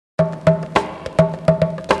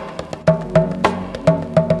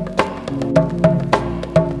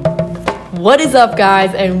What is up,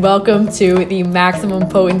 guys, and welcome to the Maximum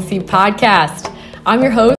Potency Podcast. I'm your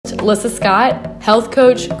host, Alyssa Scott, health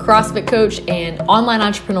coach, CrossFit coach, and online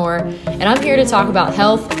entrepreneur, and I'm here to talk about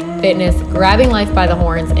health, fitness, grabbing life by the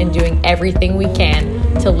horns, and doing everything we can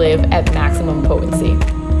to live at maximum potency.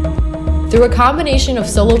 Through a combination of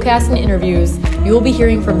solo casts and interviews, you will be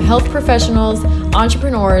hearing from health professionals,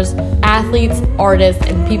 entrepreneurs, athletes, artists,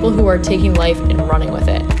 and people who are taking life and running with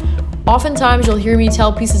it. Oftentimes, you'll hear me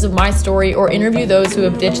tell pieces of my story or interview those who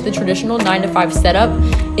have ditched the traditional 9-to-5 setup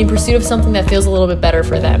in pursuit of something that feels a little bit better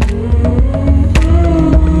for them.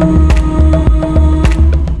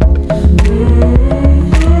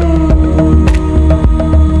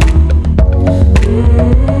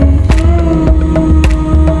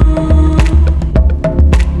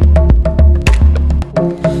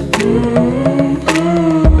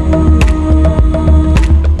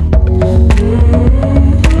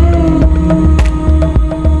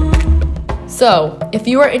 So, if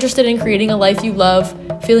you are interested in creating a life you love,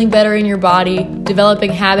 feeling better in your body,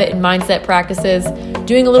 developing habit and mindset practices,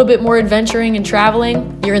 doing a little bit more adventuring and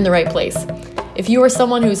traveling, you're in the right place. If you are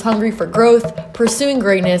someone who's hungry for growth, pursuing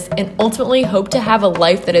greatness, and ultimately hope to have a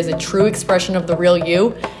life that is a true expression of the real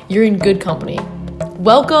you, you're in good company.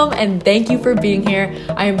 Welcome and thank you for being here.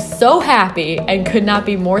 I am so happy and could not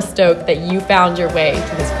be more stoked that you found your way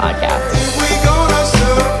to this podcast.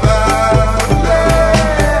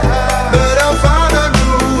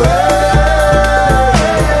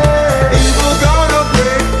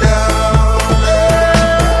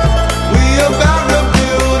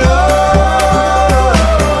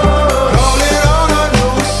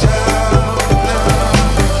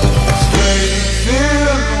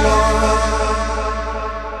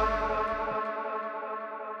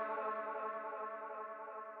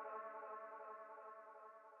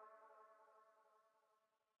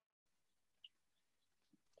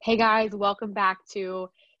 Hey guys, welcome back to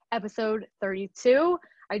episode 32.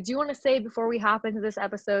 I do want to say before we hop into this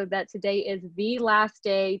episode that today is the last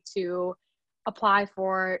day to apply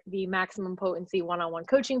for the Maximum Potency one-on-one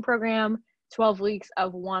coaching program, 12 weeks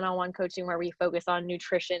of one-on-one coaching where we focus on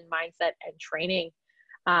nutrition, mindset, and training.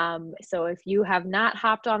 So if you have not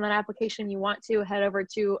hopped on that application, you want to head over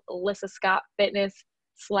to Alyssa Scott Fitness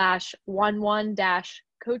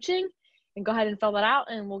 /11-coaching and go ahead and fill that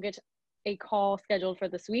out and we'll get a call scheduled for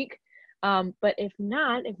this week. But if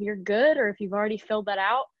not, if you're good or if you've already filled that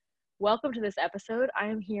out, welcome to this episode. I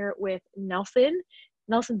am here with Nelson.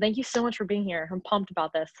 Nelson, thank you so much for being here. I'm pumped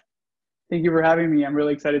about this. Thank you for having me. I'm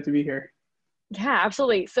really excited to be here. Yeah,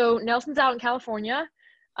 absolutely. So Nelson's out in California.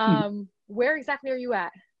 Where exactly are you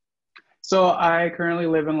at? So I currently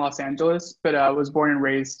live in Los Angeles, but I was born and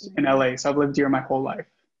raised in LA. So I've lived here my whole life.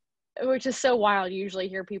 Which is so wild. You usually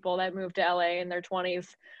hear people that move to LA in their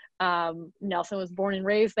 20s. Nelson was born and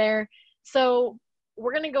raised there. So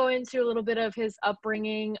we're going to go into a little bit of his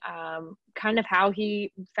upbringing, kind of how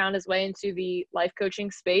he found his way into the life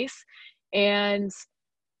coaching space. And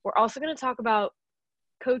we're also going to talk about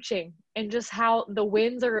coaching and just how the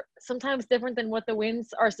wins are sometimes different than what the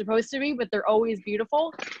wins are supposed to be, but they're always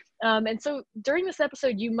beautiful. And so during this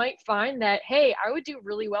episode, you might find that, hey, I would do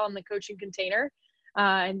really well in the coaching container.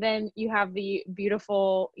 And then you have the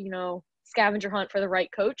beautiful, scavenger hunt for the right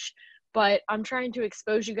coach. But I'm trying to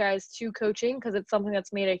expose you guys to coaching because it's something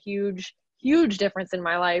that's made a huge, huge difference in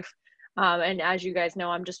my life. And as you guys know,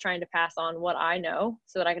 I'm just trying to pass on what I know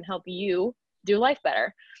so that I can help you do life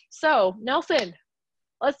better. So Nelson,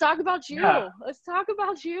 let's talk about you. Yeah. Let's talk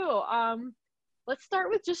about you. Let's start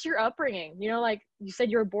with just your upbringing. Like you said,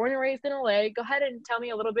 you were born and raised in LA. Go ahead and tell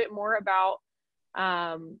me a little bit more about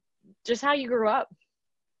just how you grew up.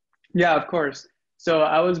 Yeah, of course. So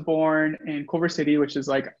I was born in Culver City, which is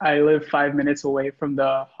I live 5 minutes away from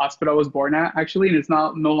the hospital I was born at, actually, and it's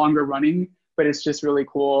no longer running, but it's just really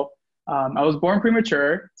cool. I was born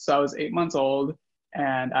premature, so I was 8 months old,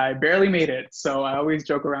 and I barely made it. So I always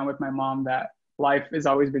joke around with my mom that life has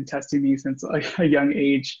always been testing me since a young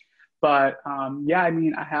age. But I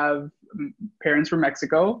have parents from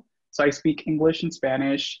Mexico, so I speak English and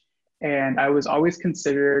Spanish, and I was always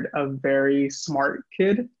considered a very smart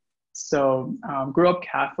kid. So grew up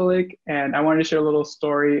Catholic, and I wanted to share a little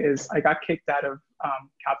story is I got kicked out of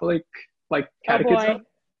Catholic catechism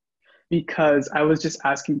because I was just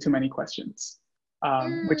asking too many questions,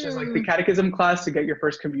 which is the catechism class to get your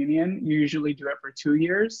first communion. You usually do it for 2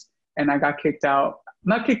 years, and I got kicked out.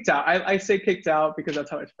 Not kicked out. I say kicked out because that's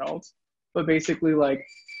how it felt. But basically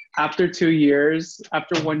after 2 years,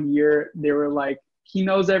 after 1 year, they were like, he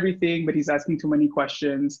knows everything, but he's asking too many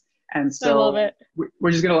questions. And so I love it.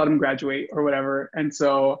 We're just going to let him graduate or whatever. And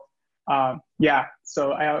so,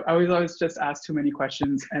 so I always just ask too many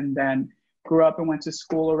questions. And then grew up and went to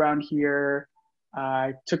school around here.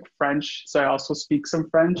 I took French, so I also speak some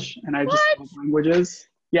French, and I just What? love languages.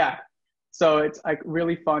 Yeah. So it's like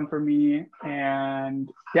really fun for me. And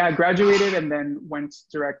yeah, I graduated and then went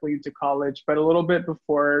directly into college. But a little bit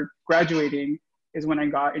before graduating is when I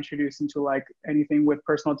got introduced into like anything with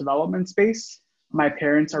personal development space. My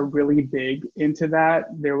parents are really big into that.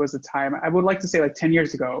 There was a time, I would like to say like 10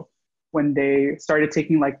 years ago, when they started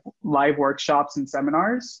taking like live workshops and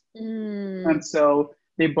seminars. Mm. And so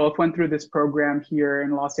they both went through this program here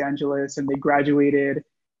in Los Angeles and they graduated.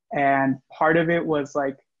 And part of it was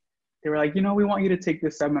like, they were like, we want you to take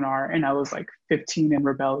this seminar. And I was like 15 and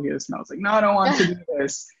rebellious. And I was like, no, I don't want to do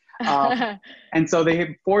this. And so they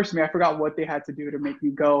had forced me. I forgot what they had to do to make me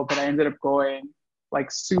go, but I ended up going like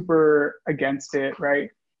super against it, right?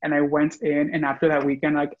 And I went in, and after that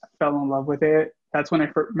weekend, like fell in love with it. That's when I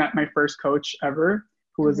met my first coach ever,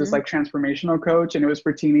 who was this Hmm. like transformational coach, and it was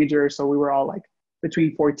for teenagers. So we were all like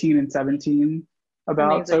between 14 and 17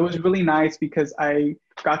 about. So it Amazing. was really nice because I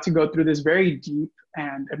got to go through this very deep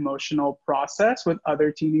and emotional process with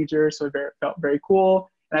other teenagers. So felt very cool.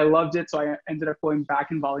 And I loved it. So I ended up going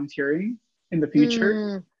back and volunteering in the future.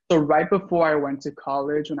 Mm. So right before I went to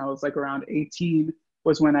college, when I was like around 18,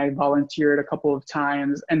 was when I volunteered a couple of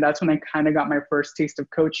times. And that's when I kind of got my first taste of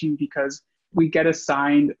coaching, because we get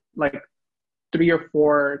assigned like 3 or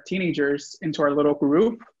 4 teenagers into our little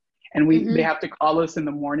group, and they Hmm. have to call us in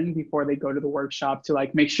the morning before they go to the workshop to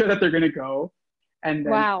like make sure that they're going to go, and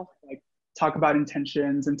then Wow. like talk about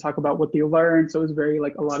intentions and talk about what they learned. So it was very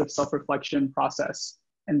like a lot of self-reflection process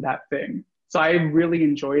and that thing. So I really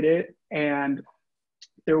enjoyed it. And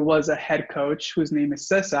there was a head coach whose name is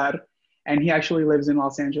Cesar, and he actually lives in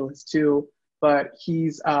Los Angeles too. But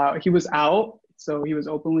he was out, so he was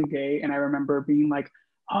openly gay, and I remember being like,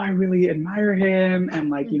 oh, I really admire him, and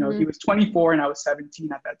like Hmm. he was 24 and I was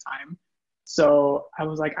 17 at that time, so I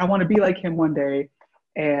was like, I want to be like him one day.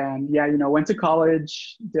 And yeah, went to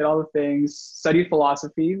college, did all the things, studied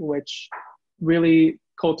philosophy, which really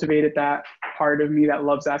cultivated that part of me that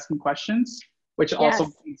loves asking questions, which also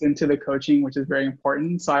Yes. feeds into the coaching, which is very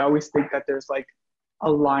important. So I always think that there's like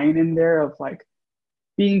a line in there of like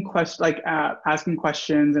being asking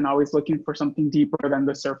questions and always looking for something deeper than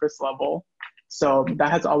the surface level. So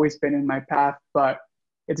that has always been in my path. But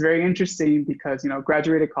it's very interesting because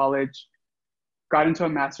graduated college, got into a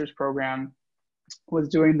master's program, was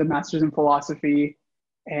doing the master's in philosophy,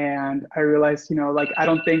 and I realized, like I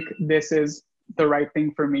don't think this is the right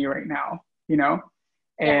thing for me right now, Yeah,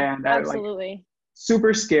 and I like absolutely.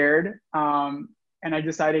 super scared. And I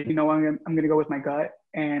decided, I'm gonna go with my gut,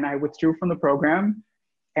 and I withdrew from the program.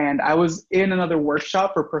 And I was in another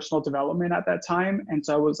workshop for personal development at that time, and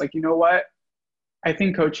so I was like, you know what? I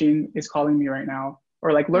think coaching is calling me right now,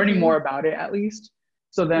 or like learning Hmm. more about it at least.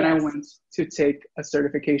 So then I Yes. went to take a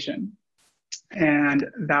certification, and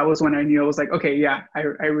that was when I knew. I was like, okay, yeah, I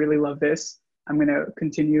really love this. I'm going to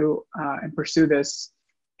continue and pursue this.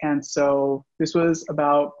 And so this was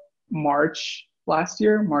about March last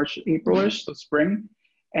year, March, Hmm. April-ish, so spring.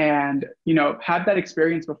 And, had that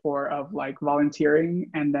experience before of like volunteering,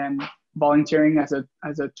 and then volunteering as a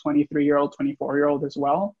 23-year-old, 24-year-old as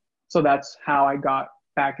well. So that's how I got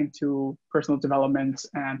back into personal development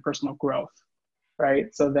and personal growth,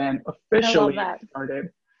 right? So then I love officially I that. started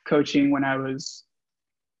coaching when I was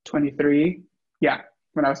 23. Yeah,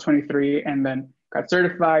 when I was 23, and then got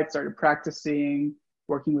certified, started practicing,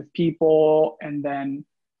 working with people, and then,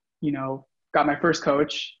 got my first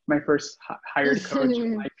coach, my first hired coach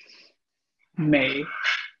in like May.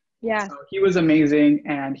 Yeah, So he was amazing.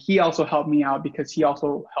 And he also helped me out because he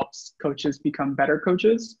also helps coaches become better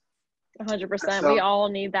coaches. 100%. We So all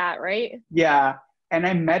need that, right? yeah. And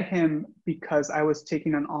I met him because I was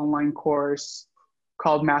taking an online course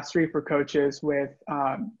called Mastery for Coaches with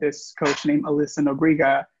this coach named Alyssa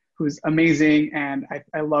Nobriga, who's amazing. And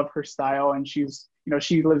I love her style. And she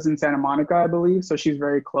lives in Santa Monica, I believe. So she's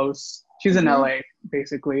very close. She's in Hmm. LA,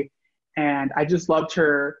 basically. And I just loved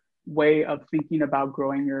her way of thinking about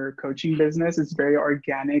growing your coaching business. It's very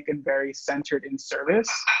organic and very centered in service,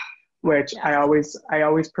 which I Yes. always I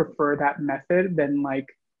always prefer that method than like,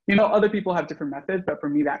 other people have different methods, but for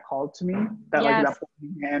me that called to me, that Yes. pulled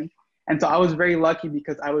me in. And so I was very lucky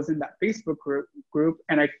because I was in that Facebook group,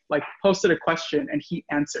 and I like posted a question and he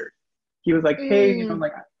answered. He was like, hey, Mm.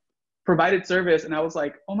 like provided service, and I was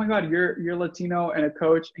like, oh my god, you're Latino and a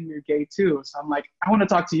coach and you're gay too. So I'm like, I want to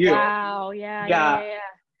talk to you. Wow. Yeah, yeah, Yeah. yeah, yeah.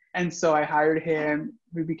 And so I hired him.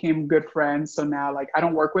 We became good friends. So now like I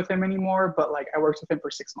don't work with him anymore, but like I worked with him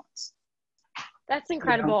for 6 months. That's You know?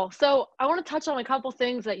 incredible. So I want to touch on a couple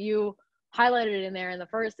ththings that you highlighted in there. And the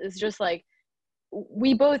first is just like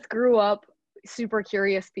we both grew up super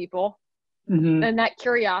curious people. Hmm. And that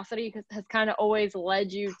curiosity has kind of always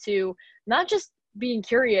led you to not just being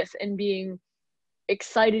curious and being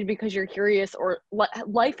excited because you're curious, or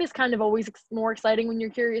life is kind of always more exciting when you're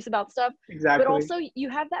curious about stuff, but Exactly. also you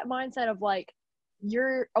have that mindset of like,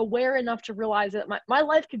 you're aware enough to realize that my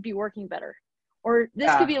life could be working better, or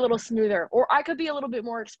this could Yeah. be a little smoother, or I could be a little bit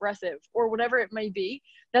more expressive, or whatever it may be,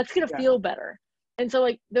 that's going to Yeah. feel better. And so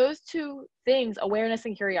like those two things, awareness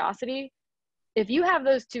and curiosity, if you have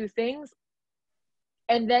those two things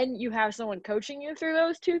and then you have someone coaching you through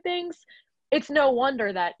those two things, it's no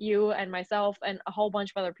wonder that you and myself and a whole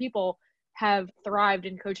bunch of other people have thrived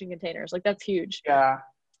in coaching containers. Like that's huge. Yeah.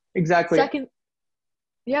 Exactly. Second,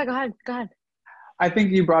 yeah, go ahead. Go ahead. I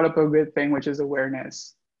think you brought up a good thing, which is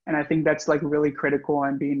awareness. And I think that's like really critical,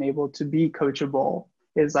 and being able to be coachable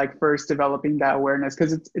is like first developing that awareness.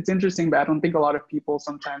 Because it's interesting, but I don't think a lot of people,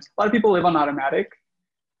 sometimes a lot of people live on automatic,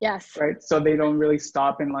 Yes, right? So they don't really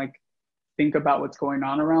stop and like think about what's going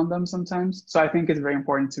on around them sometimes. So I think it's very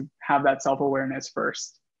important to have that self-awareness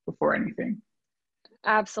first before anything.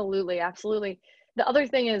 absolutely. Absolutely. The other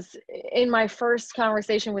thing is, in my first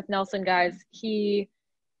conversation with Nelson, guys, it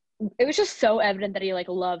was just so evident that he like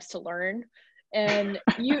loves to learn. And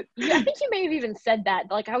I think you may have even said that,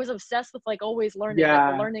 like, I was obsessed with like always learning, like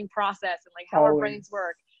the Yeah, learning process and like how our brains always.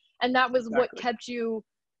 work. And that was what Exactly. kept you.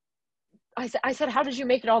 I said, how did you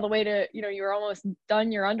make it all the way to, you were almost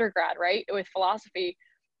done your undergrad, right, with philosophy?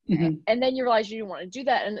 Hmm. And then you realized you didn't want to do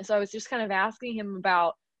that. And so I was just kind of asking him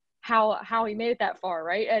about how he made it that far,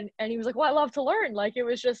 right? And he was like, well, I love to learn. Like it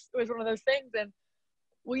was one of those things. And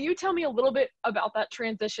will you tell me a little bit about that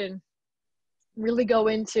transition? Really go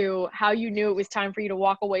into how you knew it was time for you to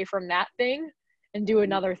walk away from that thing and do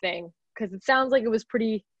another thing, because it sounds like it was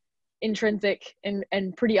pretty intrinsic and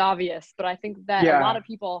pretty obvious, but I think that a lot Yeah. of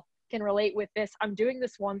people can relate with this. I'm doing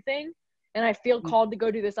this one thing and I feel called to go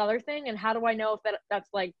do this other thing, and how do I know if that's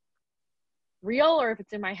like real or if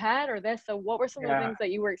it's in my head or this? So what were some of the Yeah. things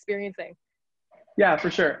that you were experiencing? Yeah, for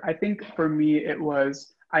sure. I think for me, it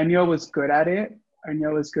was, I knew I was good at it. I knew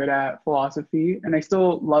I was good at philosophy, and I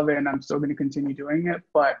still love it, and I'm still going to continue doing it.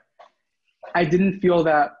 But I didn't feel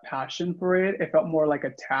that passion for it. It felt more like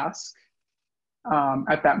a task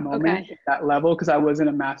at that moment, Okay. at that level, because I wasn't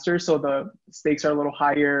a master. So the stakes are a little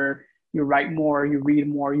higher. You write more, you read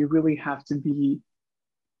more. You really have to be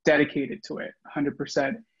dedicated to it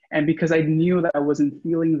 100%. And because I knew that I wasn't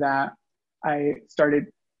feeling that, I started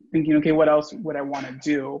thinking, okay, what else would I want to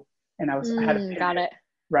do? And I had to Got pivot, it.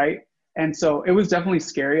 right? And so it was definitely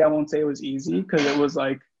scary. I won't say it was easy, because it was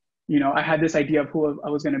like, I had this idea of who I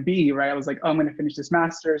was going to be, right? I was like, oh, I'm going to finish this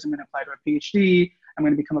master's, I'm going to apply to a PhD, I'm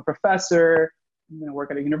going to become a professor, I'm going to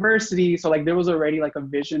work at a university. So like there was already like a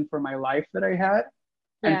vision for my life that I had.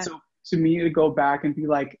 And Yeah. so to me to go back and be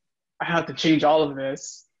like, I have to change all of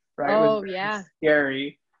this, right? It was Oh very yeah.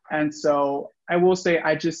 scary. And so I will say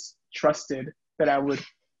I just trusted that I would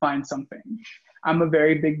find something. I'm a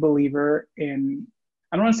very big believer in,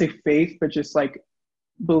 I don't want to say faith, but just like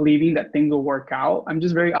believing that things will work out. I'm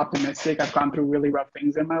just very optimistic. I've gone through really rough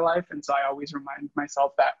things in my life. And so I always remind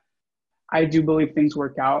myself that I do believe things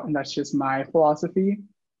work out. And that's just my philosophy.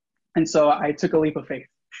 And so I took a leap of faith,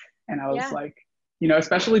 and I was Yeah. like,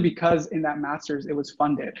 especially because in that master's, it was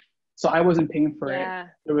funded. So I wasn't paying for it. Yeah.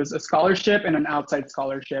 There was a scholarship and an outside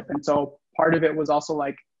scholarship. And so part of it was also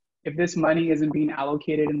like, if this money isn't being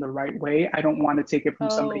allocated in the right way, I don't want to take it from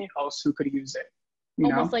somebody Oh, else who could use it, you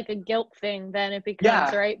almost know? like a guilt thing then it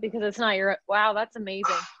becomes, Yeah, right? Because it's not your, wow, that's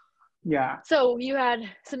amazing. yeah, So you had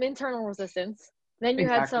some internal resistance, then you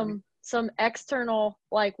had exactly. some external,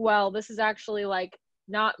 like, well, this is actually like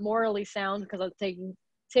not morally sound because I'm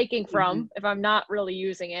taking Hmm. from if I'm not really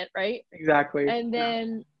using it, right? Exactly. And Yeah.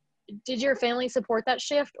 then did your family support that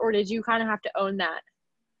shift, or did you kind of have to own that?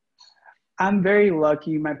 I'm very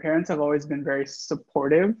lucky. My parents have always been very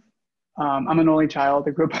supportive. I'm an only child.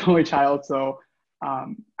 I grew up an only child. So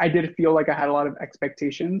I did feel like I had a lot of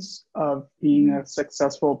expectations of being Mhm. a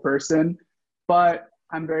successful person. But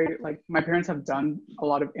I'm very, like, my parents have done a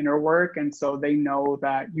lot of inner work. And so they know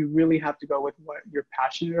that you really have to go with what you're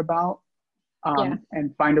passionate about, Yeah.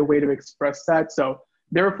 and find a way to express that. So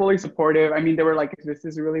they were fully supportive. I mean, they were like, if this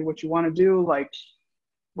is really what you want to do, like,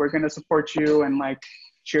 we're going to support you and like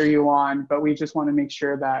cheer you on, but we just want to make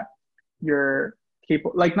sure that you're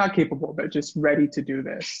capable, like not capable, but just ready to do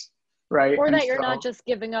this. Right. Or And that you're not so, just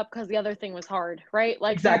giving up because the other thing was hard, right?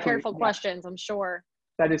 Like some exactly. careful Yeah, questions, I'm sure.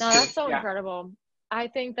 that is No, true. that's so Yeah. incredible. I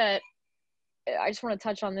think that I just want to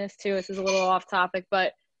touch on this too. This is a little off topic,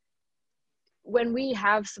 but when we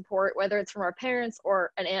have support, whether it's from our parents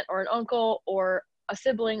or an aunt or an uncle or a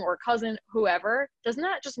sibling or a cousin, whoever, doesn't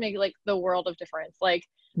that just make like the world of difference? Like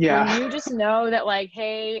when Yeah. you just know that like,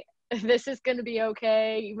 hey, this is going to be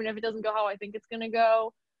okay, even if it doesn't go how I think it's going to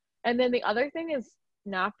go. And then the other thing is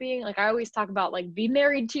not being like, I always talk about like, be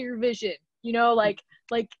married to your vision, you know, like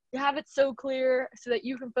have it so clear so that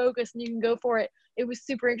you can focus and you can go for it. It was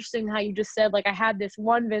super interesting how you just said, like, I had this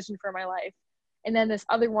one vision for my life and then this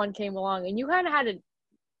other one came along and you kind of had to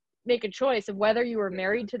make a choice of whether you were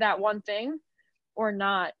married to that one thing or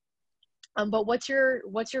not. But what's your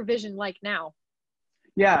vision like now?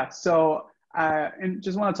 Yeah. So, and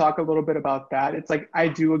just want to talk a little bit about that. It's like, I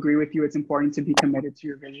do agree with you. It's important to be committed to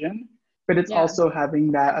your vision, but it's Yeah. also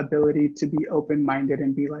having that ability to be open-minded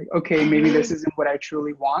and be like, okay, maybe this isn't what I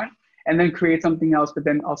truly want, and then create something else, but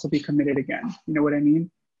then also be committed again. You know what I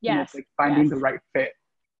mean? And it's Yes. like finding Yes. the right fit.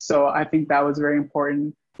 So I think that was very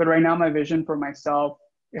important. But right now, my vision for myself,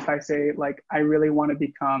 if I say like, I really want to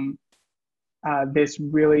become this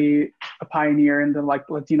really a pioneer in the like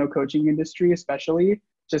Latino coaching industry, especially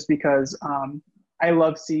just because I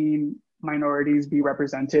love seeing minorities be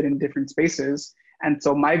represented in different spaces. And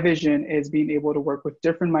so my vision is being able to work with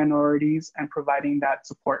different minorities and providing that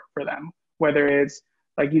support for them, whether it's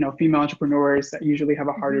like, you know, female entrepreneurs that usually have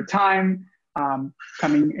a harder time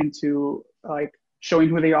coming into like showing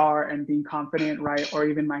who they are and being confident, right? Or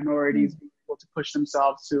even minorities being able to push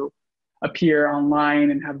themselves to appear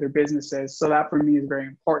online and have their businesses. So that for me is very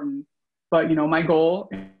important. But you know, my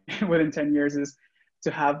goal within 10 years is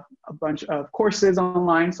to have a bunch of courses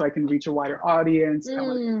online so I can reach a wider audience. I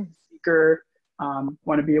want to be a speaker,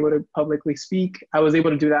 want to be able to publicly speak. I was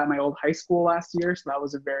able to do that in my old high school last year, so that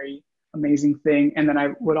was a very amazing thing. And then I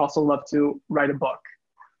would also love to write a book.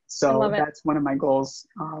 I So love it. that's one of my goals.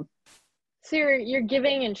 So you're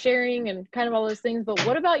giving and sharing and kind of all those things, but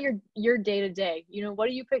what about your day to day? You know, what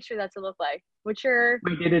do you picture that to look like? What's your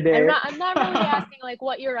My day to I'm day. not really asking like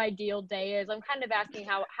what your ideal day is. I'm kind of asking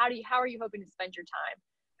how are you hoping to spend your time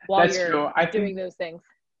while That's you're true. doing those things?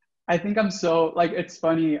 I think I'm so like it's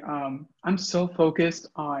funny. I'm so focused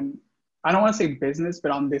on I don't want to say business,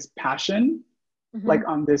 but on this passion, like Mm-hmm.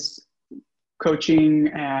 on this coaching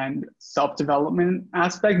and self-development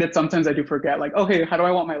aspect that sometimes I do forget. Like, okay, how do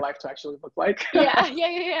I want my life to actually look like? Yeah,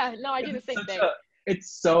 yeah. No, I do the It's same such thing.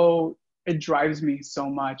 it's so it drives me so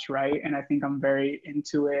much, right? And I think I'm very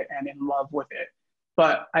into it and in love with it.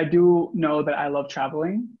 But I do know that I love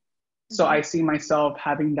traveling. So Mm-hmm. I see myself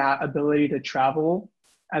having that ability to travel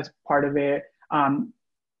as part of it.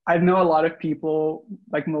 I know a lot of people,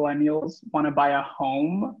 like millennials, want to buy a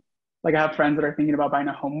home. Like I have friends that are thinking about buying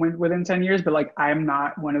a home within 10 years, but like I'm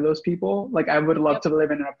not one of those people. Like I would love Yep. to live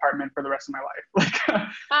in an apartment for the rest of my life. Like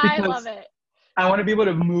I love because it. I want to be able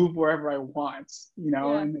to move wherever I want, you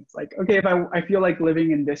know? Yeah. And it's like, okay, if I feel like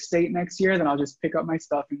living in this state next year, then I'll just pick up my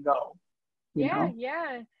stuff and go, you Yeah, know?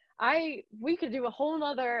 yeah. We could do a whole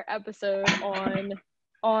nother episode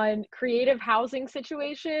on creative housing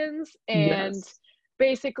situations and Yes.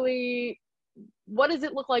 basically what does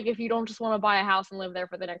it look like if you don't just want to buy a house and live there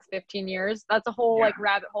for the next 15 years? That's a whole Yeah. like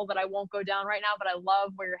rabbit hole that I won't go down right now, but I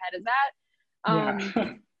love where your head is at.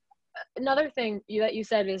 Yeah. Another thing that you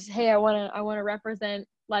said is, hey, I want to represent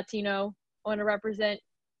Latino, I want to represent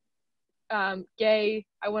gay,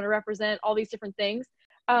 I want to represent all these different things.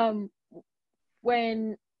 Um,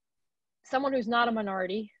 when someone who's not a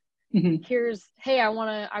minority Mhm. here's, hey, I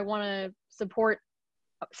want to support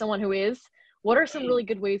someone who is, what are some really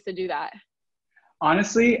good ways to do that?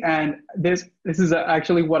 Honestly, and this is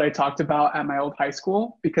actually what I talked about at my old high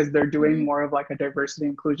school because they're doing Mm-hmm. more of like a diversity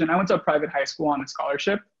inclusion. I went to a private high school on a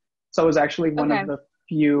scholarship, so I was actually one Okay. of the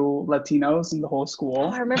few Latinos in the whole Oh, I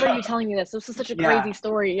school. remember you telling me this. This is such a Yeah, crazy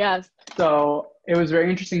story. Yes. so it was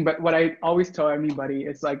very interesting. But what I always tell anybody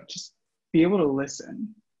is like just be able to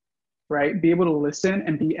listen, right? Be able to listen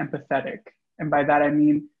and be empathetic, and by that I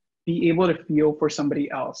mean be able to feel for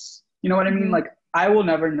somebody else. You know what I mean? Mm-hmm. Like I will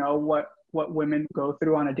never know what women go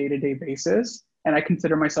through on a day-to-day basis, and I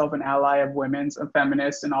consider myself an ally of women's, a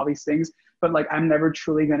feminist, and all these things. But like I'm never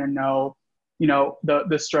truly gonna know, you know,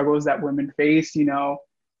 the struggles that women face. You know,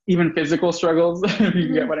 even physical struggles, if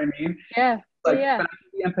you get Mm-hmm. what I mean. Yeah. Yeah. Like, Yeah. but I can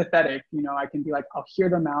be empathetic. You know, I can be like, I'll hear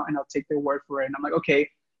them out and I'll take their word for it. And I'm like, okay,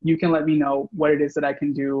 you can let me know what it is that I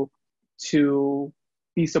can do to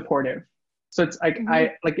be supportive. So it's like Mm-hmm.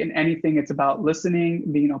 I like in anything, it's about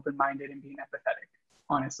listening, being open-minded, and being empathetic.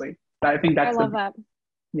 Honestly, but I think I that's love the that.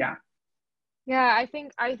 yeah. Yeah, I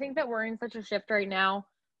think that we're in such a shift right now,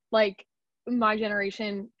 like my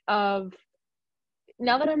generation of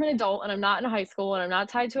now that I'm an adult and I'm not in high school and I'm not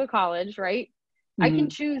tied to a college, right? I can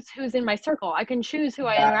Mhm. choose who's in my circle. I can choose who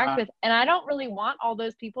I interact Yeah. with. And I don't really want all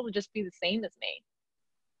those people to just be the same as me.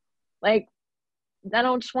 Like, I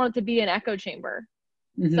don't just want it to be an echo chamber.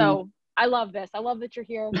 Hmm. So I love this. I love that you're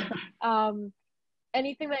here.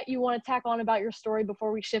 Anything that you want to tack on about your story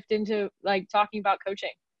before we shift into like talking about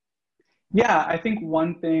coaching? Yeah, I think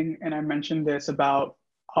one thing, and I mentioned this about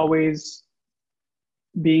always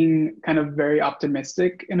being kind of very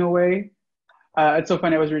optimistic in a way. It's so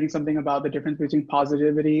funny. I was reading something about the difference between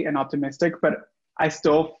positivity and optimistic, but I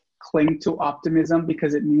still cling to optimism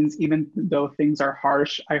because it means even though things are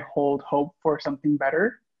harsh, I hold hope for something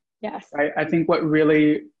better. Yes. Right? I think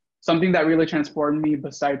something that really transformed me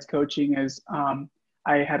besides coaching is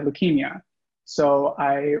I had leukemia. So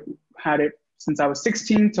I had it since I was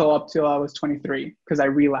 16 till up till I was 23 because I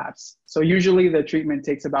relapsed. So usually the treatment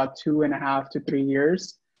takes about 2.5 to 3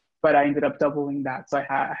 years, but I ended up doubling that. So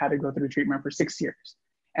I had to go through treatment for 6 years.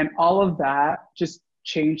 And all of that just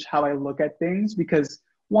changed how I look at things because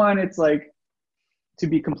one, it's like, to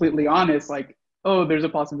be completely honest, like, oh, there's a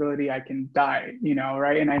possibility I can die,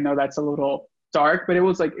 right? And I know that's a little dark, but it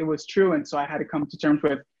was like, it was true. And so I had to come to terms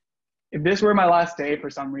with, if this were my last day for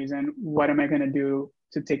some reason, what am I going to do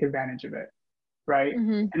to take advantage of it? Right.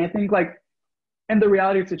 Mm-hmm. And I think like, and the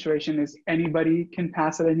reality of the situation is anybody can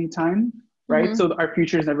pass at any time, right? Mm-hmm. So our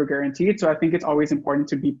future is never guaranteed. So I think it's always important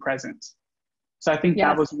to be present. So I think that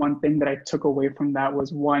Yes. was one thing that I took away from that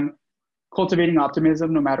was one, cultivating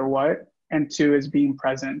optimism no matter what, and two is being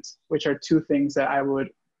present, which are two things that I would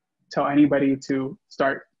tell anybody to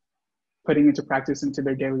start putting into practice into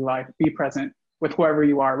their daily life. Be present with whoever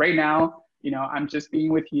you are. Right now, I'm just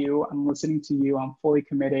being with you. I'm listening to you. I'm fully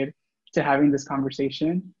committed to having this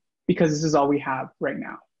conversation because this is all we have right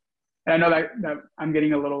now. And I know that I'm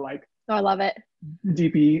getting a little like Oh, I love it.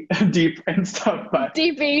 deep and stuff, but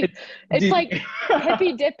Deepy. it's It's deep. like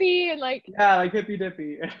hippy dippy and like, Yeah, like hippy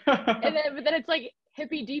dippy. but then it's like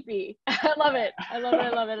hippy deepy. I love it. I love it. I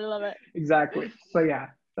love it. I love it. Exactly. But yeah,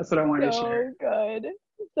 that's what I wanted to share. So good.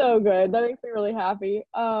 So good. That makes me really happy.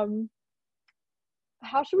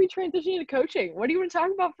 How should we transition into coaching? What do you want to talk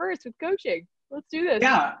about first with coaching? Let's do this.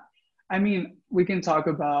 Yeah. I mean, we can talk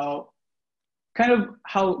about kind of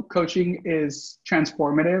how coaching is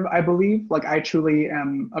transformative, I believe. Like, I truly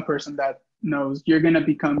am a person that knows you're going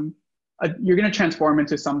to transform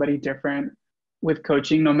into somebody different with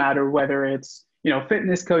coaching, no matter whether it's,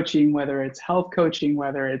 fitness coaching, whether it's health coaching,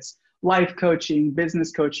 whether it's life coaching,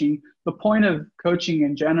 business coaching. The point of coaching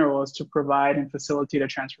in general is to provide and facilitate a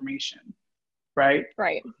transformation, right?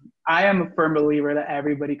 Right. I am a firm believer that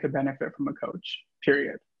everybody could benefit from a coach,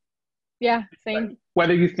 period. Yeah, Like, same.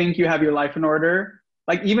 whether you think you have your life in order,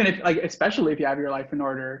 like even if like especially if you have your life in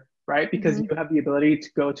order, right? Because Mm-hmm. you have the ability to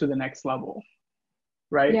go to the next level,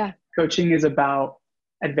 right? Yeah. Coaching is about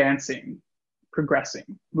advancing, progressing,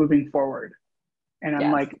 moving forward. And I'm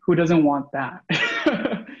Yes. like, who doesn't want that?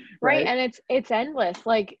 Right. Right? And it's endless.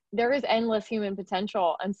 Like there is endless human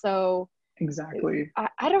potential. And so Exactly.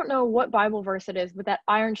 I don't know what Bible verse it is, but that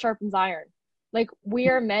iron sharpens iron. Like we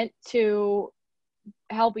are meant to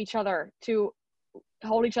help each other, to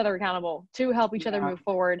hold each other accountable, to help each other Yeah. move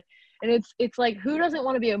forward. And it's like who doesn't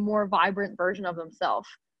want to be a more vibrant version of themselves?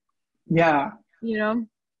 Yeah, You know?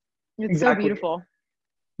 It's so exactly. beautiful.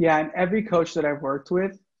 Yeah. And every coach that I've worked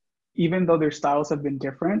with, even though their styles have been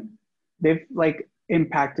different, they've like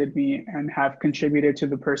impacted me and have contributed to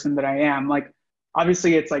the person that I am. Like,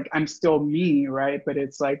 obviously, it's like I'm still me, right? But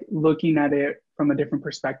it's like looking at it from a different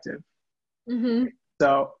perspective. Mm-hmm.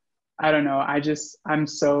 So I don't know. I'm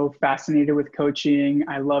so fascinated with coaching.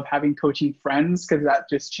 I love having coaching friends because that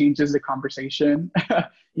just changes the conversation, because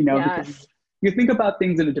Yes. you think about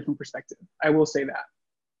things in a different perspective. I will say that,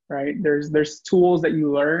 right? There's tools that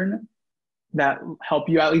you learn that help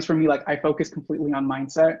you, at least for me. Like, I focus completely on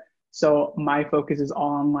mindset. So my focus is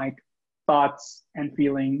on like thoughts and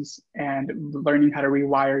feelings and learning how to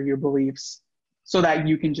rewire your beliefs so that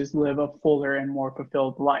you can just live a fuller and more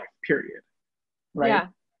fulfilled life, period. Right? Yeah.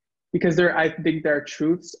 Because I think there are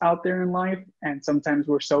truths out there in life, and sometimes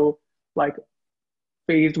we're so like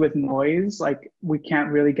phased with noise, like we can't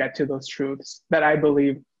really get to those truths that I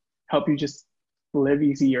believe help you just live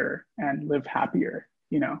easier and live happier.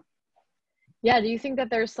 Yeah. Do you think that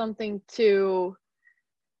there's something to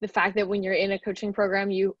the fact that when you're in a coaching program,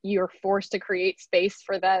 you're forced to create space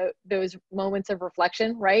for those moments of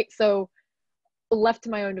reflection, right? So left to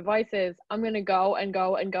my own devices, I'm gonna go and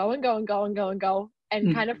go and go and go and go and go and go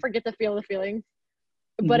and kind of Mm-hmm. forget to feel the feelings.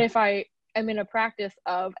 But Mm-hmm. if I am in a practice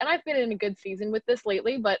of, and I've been in a good season with this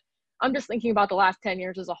lately, but I'm just thinking about the last 10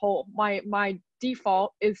 years as a whole. My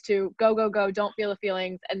default is to go, go, go, don't feel the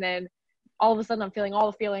feelings. And then all of a sudden I'm feeling all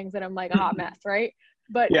the feelings and I'm like a hot mess, right?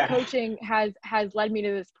 But Yeah. coaching has led me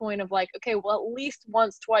to this point of like, okay, well, at least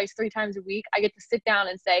once, twice, 3 times a week, I get to sit down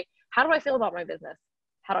and say, how do I feel about my business?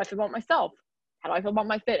 How do I feel about myself? How do I feel about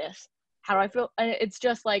my fitness? How do I feel? And it's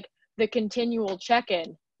just like the continual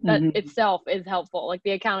check-in that Mm-hmm. itself is helpful. Like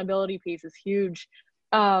the accountability piece is huge.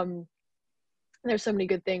 There's so many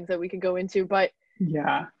good things that we could go into, but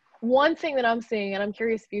Yeah. one thing that I'm seeing, and I'm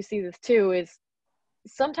curious if you see this too, is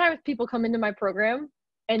sometimes people come into my program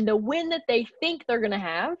and the win that they think they're going to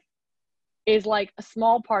have is like a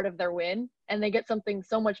small part of their win, and they get something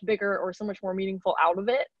so much bigger or so much more meaningful out of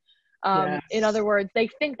it. In Yes. other words, they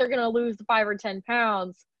think they're going to lose 5 or 10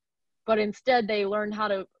 pounds, but instead they learn how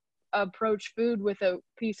to approach food with a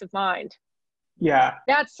peace of mind. Yeah.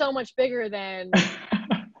 That's so much bigger than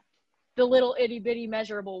the little itty bitty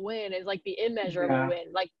measurable win is like the immeasurable Yeah.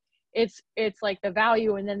 win. Like it's like the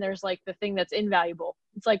value, and then there's like the thing that's invaluable.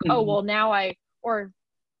 It's like, oh Mhm. well, now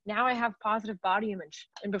I have positive body image,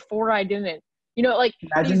 and before I didn't. You know, like these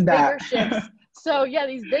Imagine bigger that. shifts. So yeah,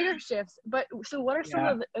 these bigger shifts. But so what are some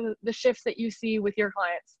Yeah. of the shifts that you see with your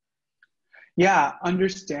clients? Yeah.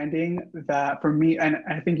 Understanding that for me, and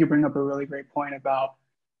I think you bring up a really great point about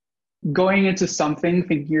going into something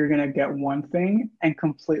thinking you're going to get one thing and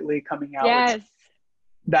completely coming out with Yes.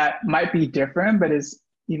 that might be different, but is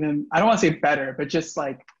even, I don't want to say better, but just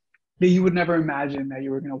like that you would never imagine that you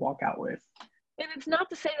were going to walk out with. And it's not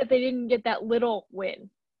to say that they didn't get that little win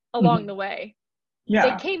along Mhm. the way. They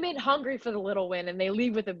Yeah. came in hungry for the little win and they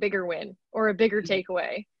leave with a bigger win or a bigger Mhm.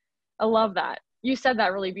 takeaway. I love that. You said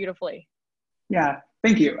that really beautifully. Yeah.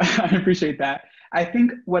 Thank you. I appreciate that. I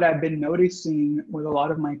think what I've been noticing with a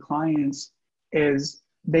lot of my clients is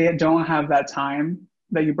they don't have that time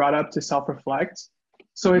that you brought up to self reflect.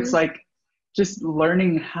 So it's Mm-hmm. like just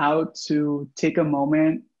learning how to take a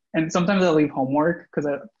moment. And sometimes I leave homework because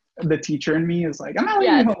the teacher in me is like, I'm not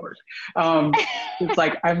leaving Yes. homework. It's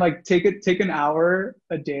like I'm like take an hour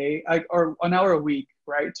a day, like or an hour a week,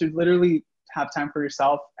 right, to literally have time for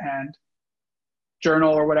yourself and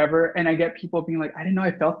journal or whatever. And I get people being like, I didn't know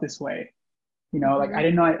I felt this way. Like I Mm-hmm.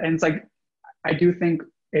 didn't know. And it's like, I do think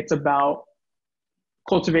it's about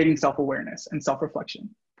cultivating self awareness and self reflection,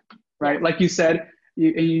 right? Yes. Like you said,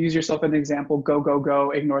 you use yourself as an example, go, go,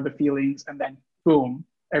 go, ignore the feelings, and then boom,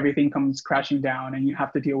 everything comes crashing down and you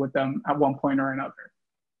have to deal with them at one point or another,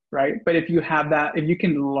 right? But if you have that, if you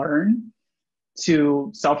can learn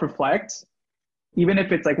to self reflect, even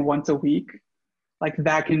if it's like once a week, like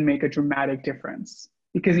that can make a dramatic difference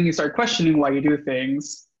because then you start questioning why you do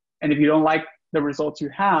things. And if you don't like the results you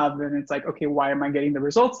have, then it's like, okay, why am I getting the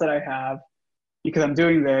results that I have? Because I'm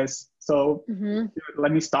doing this. So Mm-hmm.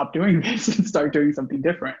 let me stop doing this and start doing something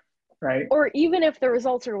different. Right. Or even if the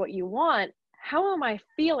results are what you want, how am I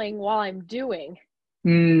feeling while I'm doing?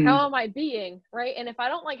 Mm, How am I being? Right. And if I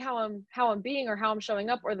don't like how I'm being or how I'm showing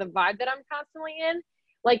up or the vibe that I'm constantly in,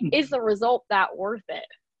 like, is the result that worth it?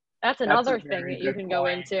 That's that's a another thing very that you good can go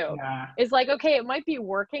point. into. Yeah. Is like, okay, it might be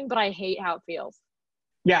working, but I hate how it feels.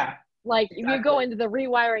 Yeah. Like if you Exactly. go into the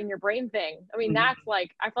rewiring your brain thing, I mean, Mhm. that's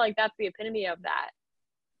like, I feel like that's the epitome of that.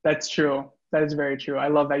 That's true. That is very true. I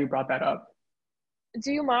love that you brought that up.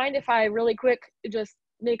 Do you mind if I really quick just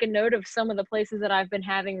make a note of some of the places that I've been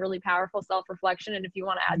having really powerful self-reflection? And if you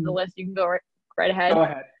want to add to the Mhm. list, you can go right ahead. Go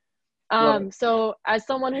ahead. Love it. So as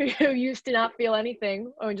someone who used to not feel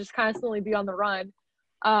anything or just constantly be on the run,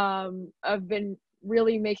 I've been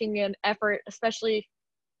really making an effort, especially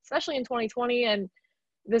in 2020, and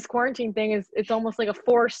this quarantine thing is, it's almost like a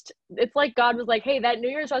forced, it's like God was like, hey, that New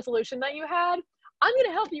Year's resolution that you had, I'm going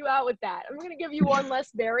to help you out with that. I'm going to give you one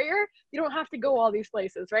less barrier. You don't have to go all these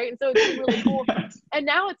places, right? And so it's been really cool. Yes. And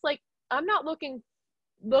now it's like, I'm not looking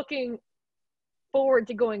forward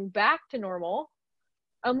to going back to normal.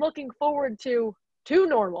 I'm looking forward to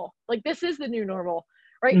normal. Like this is the new normal,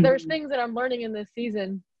 right? There's Mhm. things that I'm learning in this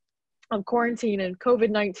season of quarantine and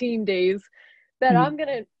COVID-19 days that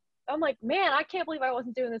Mhm. I'm like, man, I can't believe I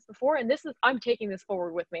wasn't doing this before. And I'm taking this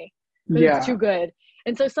forward with me because it's Yeah. too good.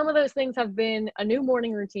 And so some of those things have been a new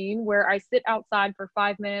morning routine where I sit outside for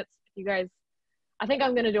 5 minutes. You guys, I think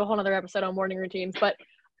I'm going to do a whole nother episode on morning routines, but,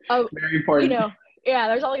 uh, Very you important. know, yeah,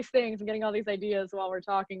 there's all these things. I'm getting all these ideas while we're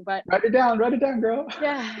talking, but Write it down, girl.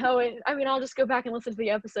 yeah. Oh, I mean, I'll just go back and listen to the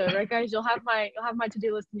episode, right, guys? You'll have my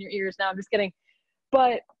to-do list in your ears now. I'm just kidding.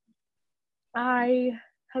 But I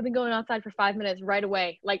have been going outside for 5 minutes right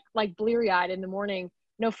away, like bleary-eyed in the morning,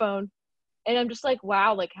 no phone. And I'm just like,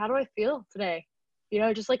 wow, like how do I feel today?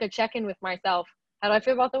 Just like a check-in with myself. How do I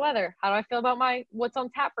feel about the weather? How do I feel about my what's on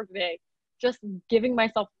tap for today? Just giving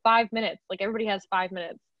myself 5 minutes. Like everybody has 5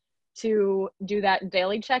 minutes to do that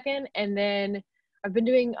daily check-in. And then I've been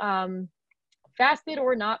doing fasted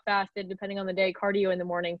or not fasted, depending on the day, cardio in the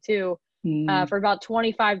morning too, Mm, for about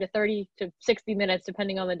 25 to 30 to 60 minutes,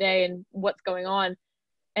 depending on the day and what's going on.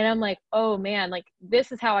 And I'm like, oh man, like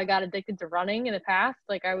this is how I got addicted to running in the past.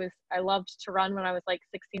 Like I loved to run when I was like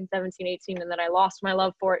 16, 17, 18, and then I lost my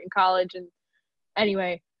love for it in college. And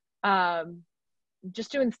anyway, um,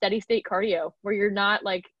 just doing steady state cardio where you're not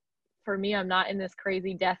like, for me, I'm not in this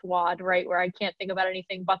crazy death wad, right? Where I can't think about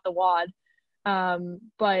anything but the wad.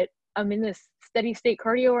 But I'm in this steady state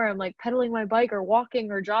cardio where I'm like pedaling my bike or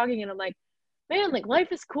walking or jogging. And I'm like, man, like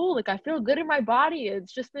life is cool. Like I feel good in my body.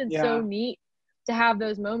 It's just been so Yeah. neat to have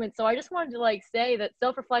those moments. So I just wanted to like say that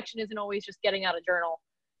self-reflection isn't always just getting out a journal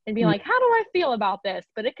and being Mm, like, how do I feel about this?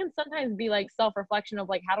 But it can sometimes be like self-reflection of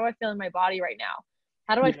like, how do I feel in my body right now?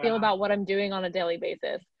 How do I feel yeah. about what I'm doing on a daily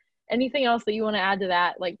basis? Anything else that you want to add to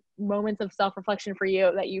that, like moments of self-reflection for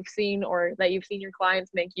you that you've seen or that you've seen your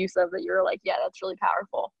clients make use of that you're like, yeah, that's really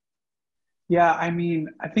powerful. Yeah, I mean,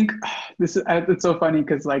 I think this is it's so funny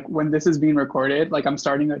because like when this is being recorded, like I'm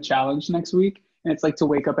starting a challenge next week and it's like to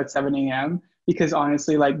wake up at 7 a.m. because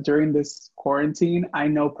honestly, like during this quarantine, I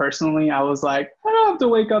know personally I was like, I don't have to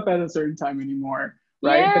wake up at a certain time anymore,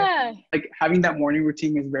 right? But Yeah. like having that morning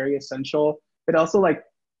routine is very essential, but also like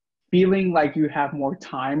feeling like you have more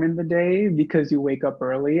time in the day because you wake up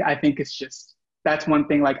early, I think it's just that's one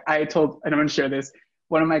thing. Like I told, and I'm gonna share this.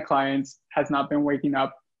 One of my clients has not been waking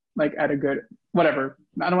up like at a good whatever.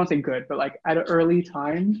 I don't want to say good, but like at an early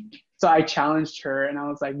time. So I challenged her and I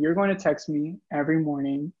was like, "You're going to text me every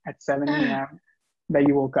morning at 7 a.m. that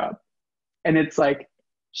you woke up." And it's like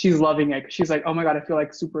she's loving it. She's like, "Oh my god, I feel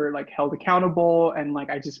like super like held accountable and like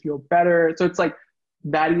I just feel better." So it's like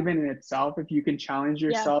that even in itself, if you can challenge Yes.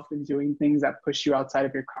 yourself in doing things that push you outside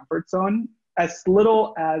of your comfort zone, as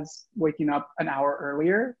little as waking up an hour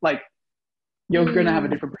earlier, like you're gonna have a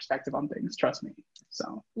Mm, different perspective on things. Trust me.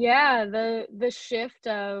 So yeah, the shift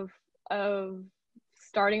of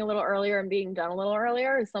starting a little earlier and being done a little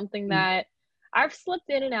earlier is something that I've slipped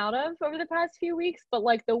in and out of over the past few weeks, but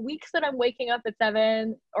like the weeks that I'm waking up at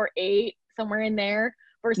 7 or 8, somewhere in there,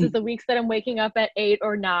 versus the weeks that I'm waking up at 8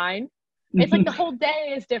 or 9, it's like the whole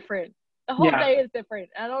day is different. The whole yeah, day is different.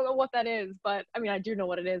 I don't know what that is, but I mean, I do know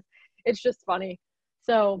what it is. It's just funny.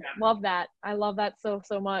 So yeah, love that. I love that so,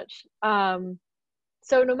 so much.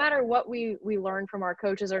 So no matter what we learn from our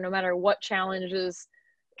coaches, or no matter what challenges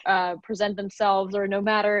present themselves, or no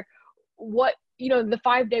matter what, the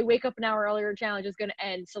 5-day wake up an hour earlier challenge is going to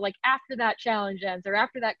end. So like after that challenge ends, or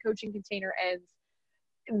after that coaching container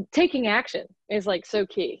ends, taking action is like so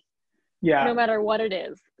key, no yeah. matter what it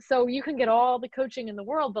is. So you can get all the coaching in the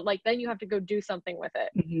world, but like then you have to go do something with it.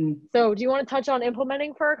 Mhm. So do you want to touch on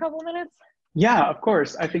implementing for a couple minutes? Yeah, of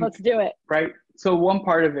course. I think Let's do it. right. So one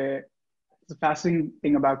part of it, the fascinating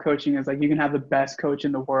thing about coaching is like you can have the best coach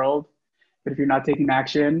in the world, but if you're not taking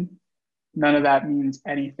action, none of that means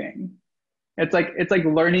anything. It's like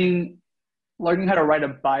learning how to ride a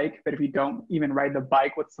bike, but if you don't even ride the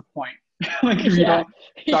bike, what's the point? Like if you Yeah. don't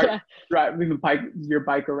start Yeah. driving your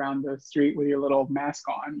bike around the street with your little mask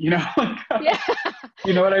on, Yeah.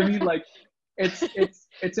 you know what I mean? Like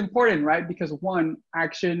it's important, right? Because one,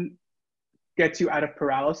 action gets you out of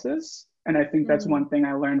paralysis, and I think that's Mm, one thing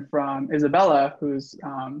I learned from Isabella, who's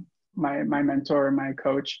my mentor and my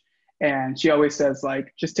coach, and she always says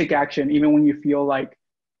like just take action even when you feel like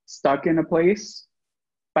stuck in a place.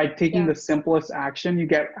 By taking yeah. the simplest action, you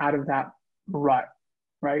get out of that rut,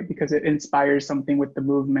 right? Because it inspires something with the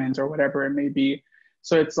movement or whatever it may be.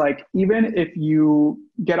 So it's like, even if you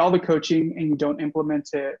get all the coaching and you don't implement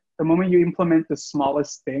it, the moment you implement the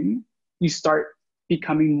smallest thing, you start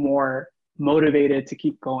becoming more motivated to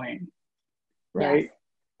keep going, Yes. right?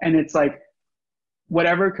 And it's like,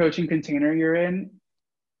 whatever coaching container you're in,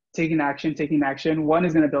 taking action, one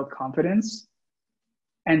is going to build confidence,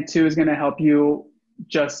 and two is going to help you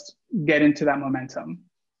just get into that momentum.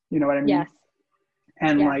 You know what I mean? Yes.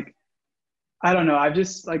 And Yes. like, I don't know, I've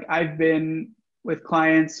just like, I've been with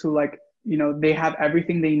clients who like, they have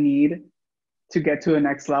everything they need to get to the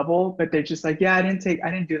next level, but they're just like, yeah, I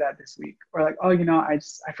didn't do that this week. Or like, oh,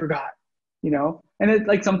 I forgot, and it's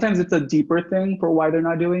like, sometimes it's a deeper thing for why they're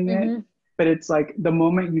not doing it. Mm-hmm. But it's like the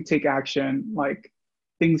moment you take action, like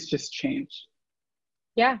things just change.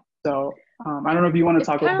 Yeah. So I don't know if you want to It's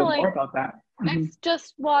talk a little kind of bit more like, about that. Hmm. it's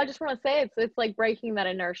just, well, I just want to say it's like breaking that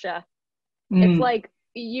inertia. It's Mm, like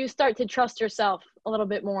you start to trust yourself a little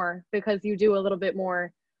bit more because you do a little bit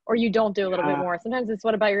more, or you don't do a little bit yeah. more. Sometimes it's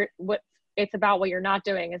what it's about what you're not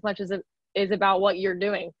doing as much as it is about what you're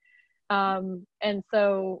doing. And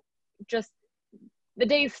so just the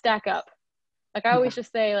days stack up. Like I Yeah. always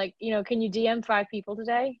just say, like, can you DM 5 people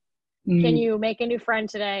today? Can Mm, you make a new friend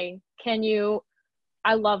today? Can you,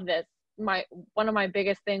 I love this. One of my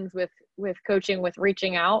biggest things with coaching, with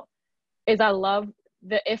reaching out, is I love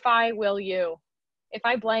the if I will you. if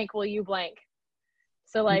I blank, will you blank?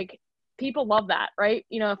 So like people love that, right?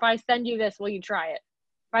 You know, if I send you this, will you try it?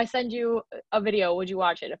 If I send you a video, would you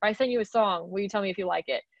watch it? If I send you a song, will you tell me if you like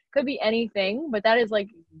it? Could be anything, but that is like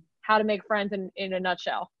how to make friends in a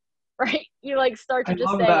nutshell, right? You like start I to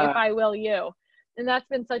just love say, if that. I will you. And that's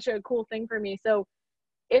been such a cool thing for me. So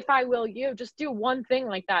if I will you, just do one thing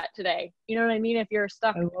like that today. You know what I mean? If you're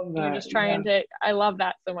stuck I love and you're that. just Yeah. trying to, I love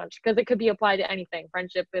that so much because it could be applied to anything,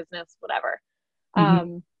 friendship, business, whatever. Mhm.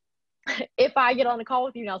 Um, if I get on a call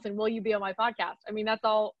with you, Nelson, will you be on my podcast? I mean, that's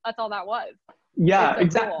all that was. Yeah, It's so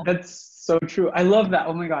exactly. cool. That's so true. I love that.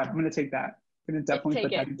 Oh my God. I'm gonna take that. I'm gonna definitely Take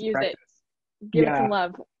put it, that into use it, practice. give it Yeah. some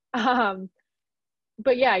love. Um,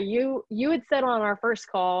 but yeah, you had said on our first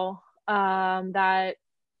call that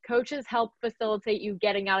coaches help facilitate you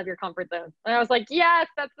getting out of your comfort zone. And I was like, yes,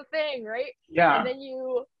 that's the thing, right? And Yeah. then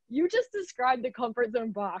you just described the comfort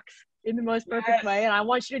zone box in the most perfect way, Yes. and I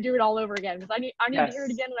want you to do it all over again because I need to hear it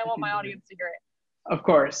Yes. again, and I I want can my do it. audience to hear it. Of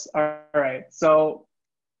course. All right. So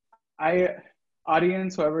I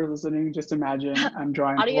audience, whoever's listening, just imagine I'm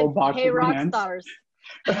drawing a little Audience, box hey with my rock hands. stars.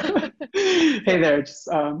 Hey there, just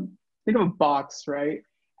think of a box, right?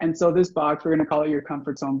 And so this box, we're going to call it your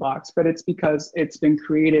comfort zone box, but it's because it's been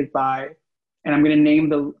created by, and I'm going to name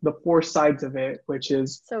the four sides of it, which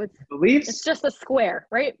is So it's beliefs. just a square,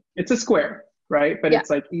 right? It's a square, right? But Yeah. it's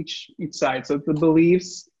like each side. So the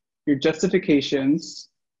beliefs, your justifications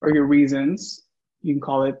or your reasons, you can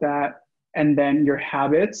call it that, and then your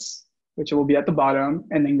habits, which will be at the bottom,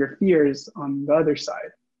 and then your fears on the other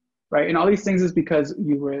side, right? And all these things is because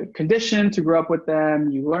you were conditioned to grow up with them,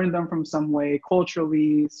 you learned them from some way,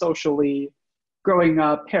 culturally, socially, growing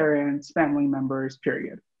up, parents, family members,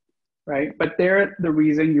 period, right? But they're the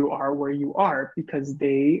reason you are where you are because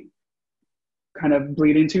they kind of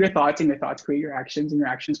bleed into your thoughts, and your thoughts create your actions, and your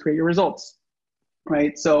actions create your results,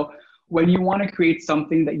 right? So when you want to create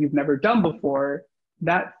something that you've never done before,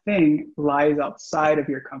 that thing lies outside of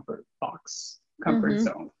your comfort box, comfort Mm-hmm.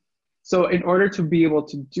 zone. So in order to be able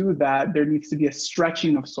to do that, there needs to be a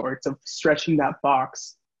stretching of sorts, of stretching that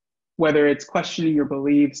box, whether it's questioning your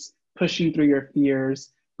beliefs, pushing through your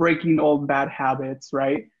fears, breaking old bad habits,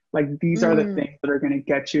 right? Like these are the Mm. things that are going to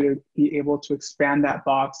get you to be able to expand that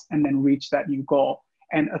box and then reach that new goal.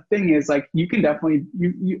 And a thing is like you can definitely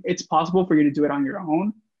it's possible for you to do it on your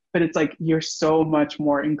own, but it's like you're so much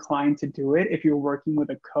more inclined to do it if you're working with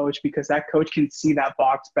a coach because that coach can see that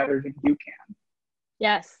box better than you can.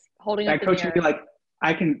 Yes, holding up That the coach can be mirror. like,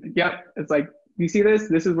 I can, yep. It's like, you see this?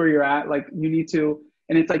 This is where you're at. Like, you need to,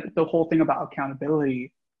 and it's like the whole thing about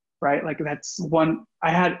accountability, right? Like, that's one.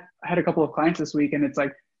 I had a couple of clients this week, and it's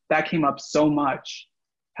like that came up so much.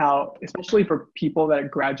 How, especially for people that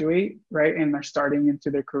graduate, right, and they're starting into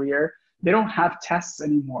their career, they don't have tests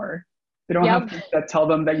anymore. They don't have Yep. things that tell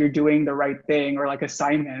them that you're doing the right thing or like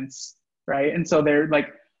assignments, right? And so they're like,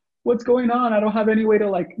 what's going on? I don't have any way to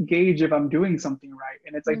like gauge if I'm doing something right.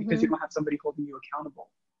 And it's like because you Mm-hmm. don't have somebody holding you accountable,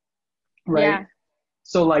 right? Yeah.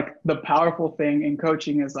 So like the powerful thing in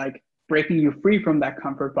coaching is like breaking you free from that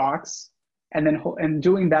comfort box and then and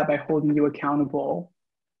doing that by holding you accountable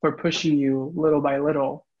for pushing you little by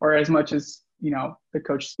little or as much as, you know, the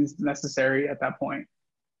coach sees necessary at that point.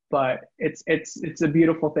 But it's a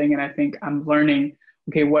beautiful thing and I think I'm learning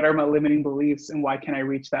okay, what are my limiting beliefs and why can I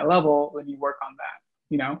reach that level when you work on that,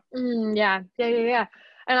 you know? Yeah. Yeah. Yeah. Yeah.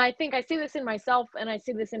 And I think I see this in myself and I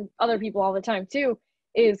see this in other people all the time too,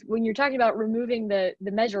 is when you're talking about removing the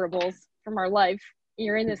measurables from our life,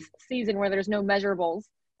 you're in this season where there's no measurables.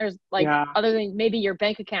 There's like, Yeah. other than maybe your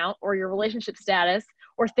bank account or your relationship status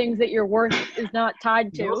or things that your worth is not tied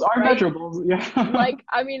Those to, are right? measurables. Yeah. Like,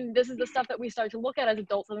 I mean, this is the stuff that we start to look at as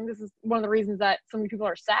adults. I think this is one of the reasons that so many people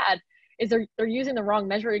are sad is they're using the wrong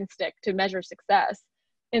measuring stick to measure success.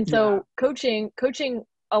 And Yeah. so coaching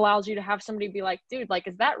allows you to have somebody be like, dude, like,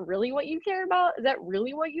 is that really what you care about? Is that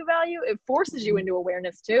really what you value? It forces you into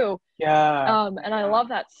awareness too. Yeah. And I Yeah. love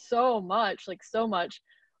that so much, like so much.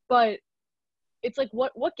 But it's like,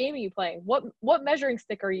 what game are you playing? What measuring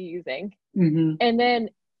stick are you using? Mm-hmm. And then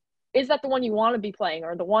is that the one you want to be playing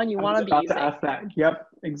or the one you I want was to be about to using? ask that. Yep,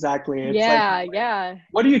 exactly. It's like, Yeah, yeah.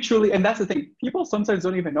 what do you truly, and that's the thing, people sometimes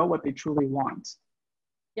don't even know what they truly want.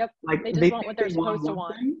 Yep. Like, They they just want think what they they're want supposed to one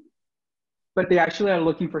want. thing, but they actually are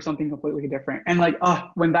looking for something completely different. And like,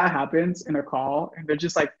 when that happens in a call, and they're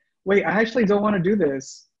just like, wait, I actually don't want to do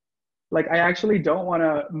this. Like, I actually don't want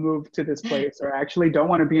to move to this place, or I actually don't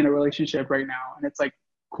want to be in a relationship right now. And it's like,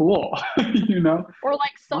 cool, you know? Or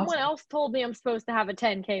like someone Awesome. else told me I'm supposed to have a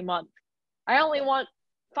 10K month. I only want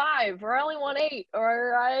 5 or I only want 8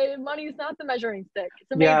 or money's not the measuring stick.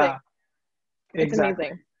 It's amazing. Yeah, It's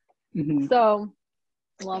exactly. amazing. Hmm. So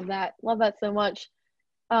love that. Love that so much.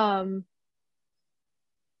 um,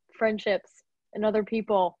 friendships and other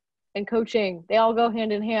people and coaching, they all go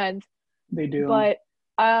hand in hand. They do. But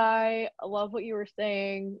I love what you were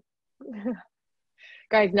saying.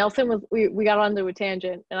 Guys, Nelson was, we got onto a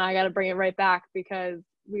tangent and I got to bring it right back because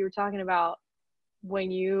we were talking about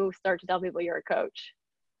when you start to tell people you're a coach.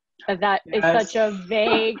 That is Yes. such a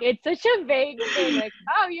vague, it's such a vague thing. Like,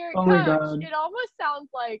 oh, you're a Oh my coach. God. It almost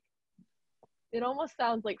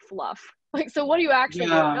sounds like fluff. Like, so what do you actually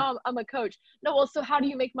do? Yeah. No, I'm a coach. No, well, so how do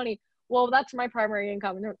you make money? Well, that's my primary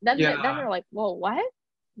income. And then Yeah. they're like, well, what?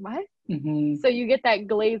 Hmm. So you get that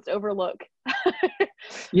glazed over look.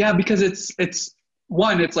 Yeah, because it's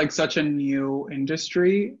one, it's like such a new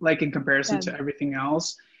industry, like in comparison Yeah. to everything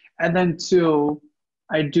else. And then two,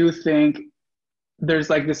 I do think there's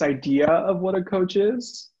like this idea of what a coach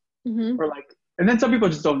is, Mm-hmm. or like, and then some people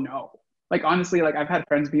just don't know. Like honestly, like I've had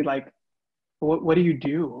friends be like, what do you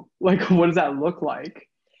do? Like, what does that look like? And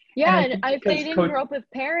Yeah, I and think if they because didn't coach, grow up with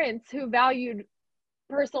parents who valued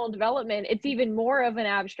personal development, it's even more of an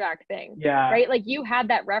abstract thing, yeah, right? Like you had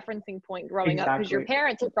that referencing point growing up because your exactly.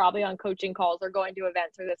 parents are probably on coaching calls or going to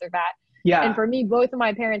events or this or that. And Yeah. for me, both of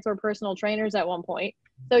my parents were personal trainers at one point.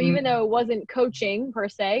 So even Mm. though it wasn't coaching per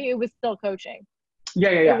se, it was still coaching.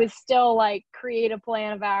 Yeah, yeah, It yeah. was still like create a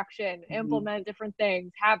plan of action, Mhm. implement different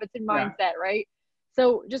things, habits and Yeah. mindset, right?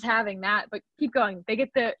 So just having that, but keep going.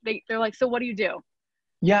 They're like, so what do you do?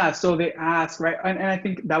 Yeah, so they ask, right? And I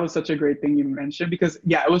think that was such a great thing you mentioned because,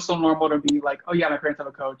 yeah, it was so normal to be like, oh, yeah, my parents have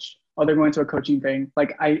a coach. Oh, they're going to a coaching thing.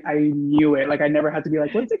 Like, I knew it. Like, I never had to be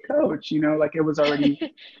like, what's a coach? You know, like it was already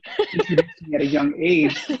introduced to me at a young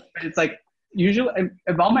age. But it's like, usually,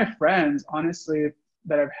 of all my friends, honestly,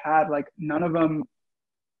 that I've had, like, none of them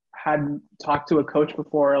had talked to a coach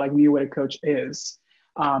before, or, like, knew what a coach is.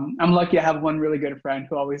 I'm lucky I have one really good friend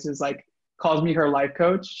who always is like, calls me her life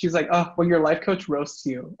coach. She's like, oh, well, your life coach roasts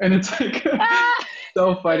you. And it's like Ah!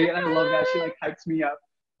 so funny. And I love that. She like hypes me up.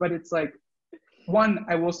 But it's like, one,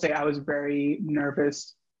 I will say I was very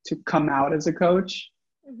nervous to come out as a coach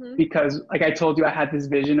Mm-hmm. because, like I told you, I had this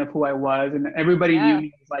vision of who I was, and everybody knew Yeah.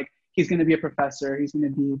 me as like, he's going to be a professor, he's going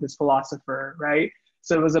to be this philosopher, right?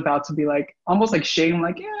 So it was about to be like almost like shame,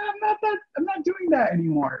 like, yeah, I'm not doing that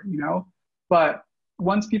anymore, you know? But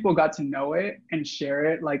once people got to know it and share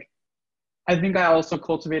it, like, I think I also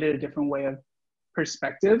cultivated a different way of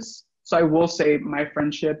perspectives. So I will say my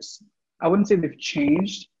friendships, I wouldn't say they've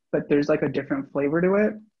changed, but there's like a different flavor to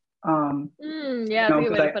it. Yeah, that's a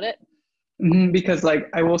good way Because to put it. because like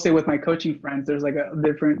I will say with my coaching friends, there's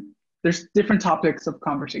different topics of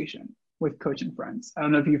conversation with coaching friends. I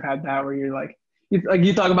don't know if you've had that where you're like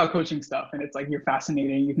you talk about coaching stuff and it's like you're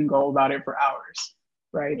fascinating. You can go about it for hours,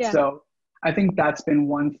 right? Yeah. So I think that's been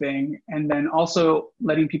one thing, and then also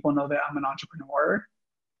letting people know that I'm an entrepreneur,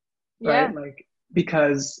 Yeah. right? Like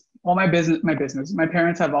because well, my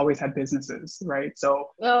parents have always had businesses, right? So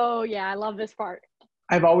Oh, yeah. I love this part.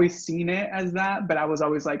 I've always seen it as that, but I was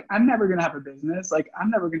always like, I'm never gonna have a business. Like, I'm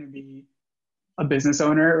never gonna be a business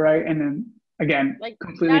owner, right? And then again, Like,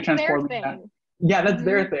 completely that's their transforming that. thing. Yeah, that's Mm-hmm.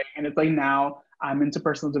 their thing. And it's like now I'm into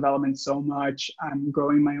personal development so much. I'm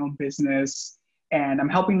growing my own business and I'm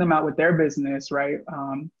helping them out with their business, right?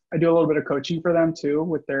 I do a little bit of coaching for them too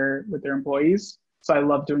with their employees. So I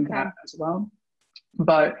love doing that Okay. as well.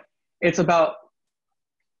 But it's about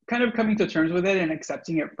kind of coming to terms with it and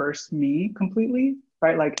accepting it first me completely,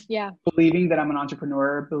 right? Like Yeah. believing that I'm an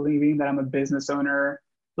entrepreneur, believing that I'm a business owner,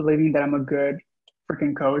 believing that I'm a good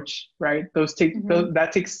freaking coach, right? Mm-hmm.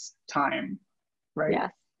 That takes time, right?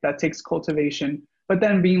 Yes. That takes cultivation. But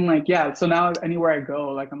then being like, yeah, so now anywhere I go,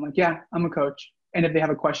 like I'm like, yeah, I'm a coach. And if they have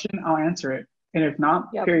a question, I'll answer it. And if not,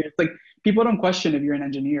 Yep. period. It's like people don't question if you're an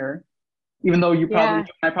engineer, even though Yeah.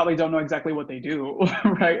 I probably don't know exactly what they do,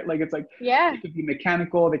 right? Like it's like Yeah. they could be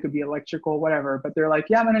mechanical, they could be electrical, whatever, but they're like,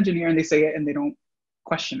 yeah, I'm an engineer, and they say it and they don't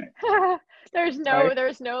question it, right? There's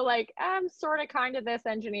no like, I'm sort of kind of this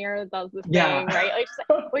engineer that does this Yeah. thing, right?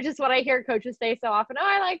 Like, which is what I hear coaches say so often.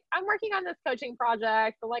 Oh, I'm working on this coaching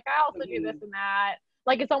project, but like, I also do this Mhm. and that.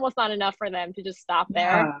 Like, it's almost not enough for them to just stop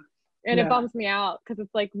there. Yeah. And it Yeah. bums me out because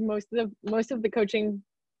it's like most of the coaching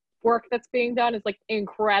work that's being done is like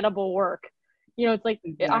incredible work. You know, it's like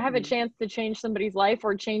I have a Exactly. chance to change somebody's life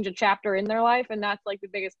or change a chapter in their life, and that's like the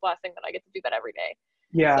biggest blessing that I get to do that every day.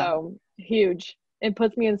 Yeah. So huge. It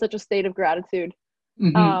puts me in such a state of gratitude.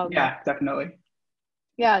 Um, Yeah, definitely.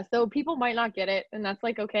 yeah, so people might not get it, and that's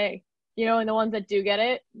like okay. You know, and the ones that do get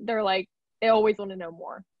it, they're like they always want to know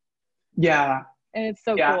more. Yeah. And it's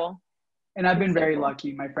so Yeah. cool. And I've It's been so very cool.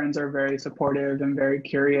 lucky. My friends are very supportive and very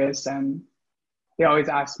curious, and they always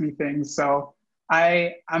ask me things. So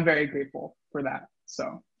I'm very grateful for that.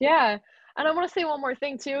 So Yeah. And I want to say one more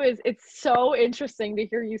thing too, is it's so interesting to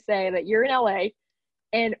hear you say that you're in LA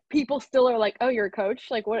and people still are like, oh, you're a coach?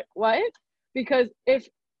 Like what? Because if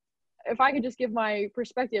I could just give my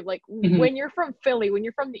perspective, like Mhm. when you're from Philly, when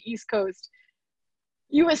you're from the East Coast,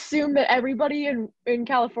 you assume that everybody in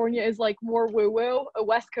California is like more woo-woo, a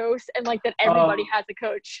West Coast, and like that everybody Oh, has a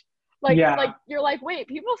coach. Like yeah. you're like, wait,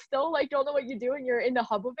 people still like don't know what you do and you're in the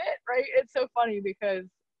hub of it, right? It's so funny because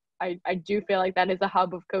I do feel like that is a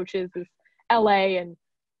hub of coaches is LA and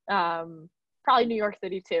probably New York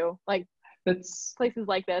City too. Like That's places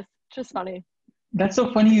like this. Just funny. that's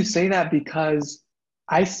so funny you say that because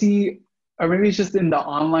I see, or maybe it's just in the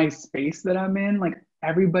online space that I'm in, like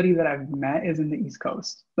everybody that I've met is in the East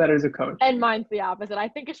Coast that is a coach. And mine's the opposite. I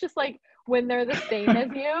think it's just like when they're the same as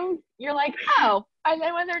you, you're like, oh. And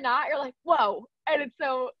then when they're not, you're like, whoa. And it's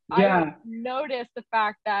so I've Yeah. noticed the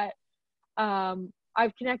fact that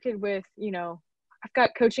I've connected with, I've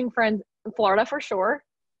got coaching friends in Florida for sure,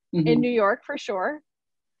 in New Mhm. York for sure,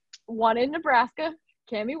 one in Nebraska,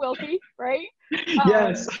 Cami Wilkie, right?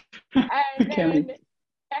 Yes. Um, and Kelly.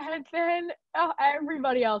 then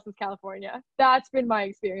everybody else is California. That's been my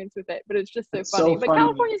experience with it, but it's just so It's funny. so But funny.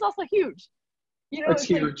 California is also huge. It's It's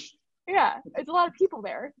like, huge. yeah, it's a lot of people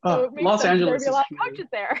there. So Oh, it makes Los sense that there'd Angeles be a is lot of huge. coaches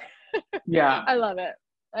there. Yeah. I love it.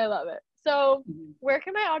 I love it. So Mhm. where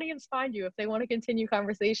can my audience find you if they want to continue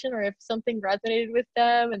conversation or if something resonated with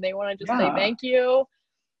them and they want to just say Yeah, thank you?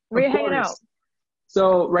 Where are of you hanging out? course.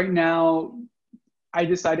 So right now, I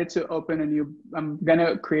decided to open a new, I'm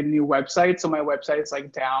gonna create a new website. So my website is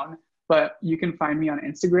like down, but you can find me on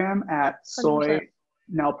Instagram at 100%. soy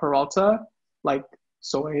Nel Peralta, like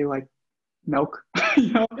soy, like milk,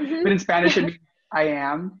 Mm-hmm. But in Spanish, it means I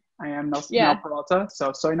am Nel Yeah. Peralta.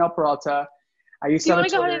 So soy Nel Peralta. I used Do to you have a want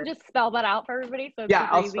to go ahead and Twitter. just spell that out for everybody so it's Yeah,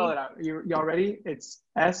 super I'll spell easy? it out. Y'all ready? It's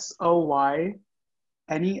SoyNelPeralta.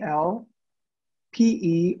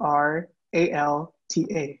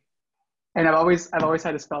 And I've always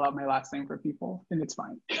had to spell out my last name for people, and it's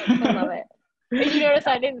fine. I love it. And you notice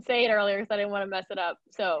I didn't say it earlier because I didn't want to mess it up.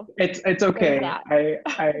 So It's there's okay. that.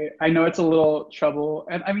 I know it's a little trouble,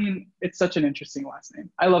 and I mean it's such an interesting last name.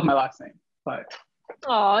 I love my last name, but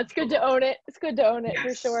Oh, it's good to own it. It's good to own it for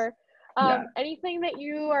yes, sure. yeah, Anything that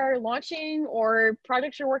you are launching or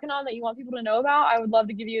projects you're working on that you want people to know about, I would love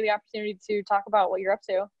to give you the opportunity to talk about what you're up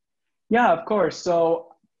to. yeah, of course. So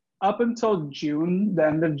up until June, the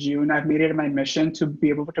end of June, I've made it my mission to be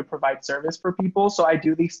able to provide service for people. So I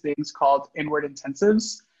do these things called inward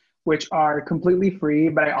intensives, which are completely free,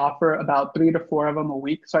 but I offer about 3 to 4 of them a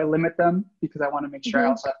week. So I limit them because I want to make sure I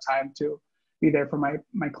Mm-hmm. also have time to be there for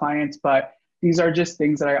my clients. But these are just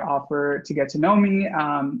things that I offer to get to know me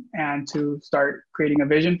and to start creating a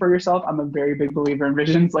vision for yourself. I'm a very big believer in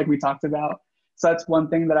visions, like we talked about. So that's one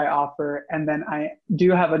thing that I offer. And then I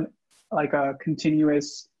do have a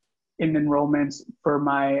continuous in enrollments for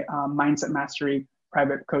my mindset mastery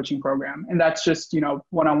private coaching program. And that's just,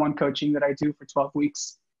 one-on-one coaching that I do for 12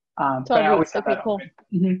 weeks. But 12 I always weeks. have Okay, that cool. open.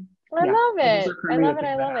 Mm-hmm. I Yeah. love So those it. are I currently the love it. things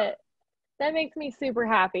I I love have. it. That makes me super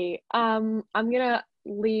happy. I'm gonna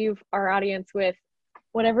leave our audience with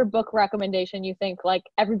whatever book recommendation you think like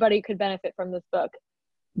everybody could benefit from this book.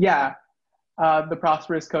 Yeah. The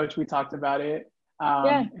Prosperous Coach, we talked about it.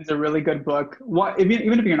 Yeah. Is a really good book.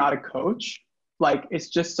 Even if you're not a coach, like it's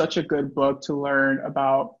just such a good book to learn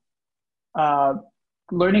about uh,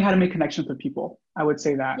 learning how to make connections with people. I would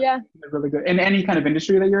say that Yeah. they're really good in any kind of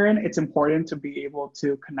industry that you're in. It's important to be able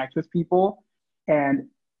to connect with people. And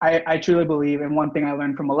I truly believe in one thing I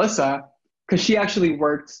learned from Melissa, because she actually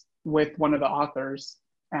worked with one of the authors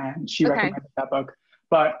and she Okay. recommended that book.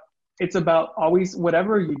 But it's about always,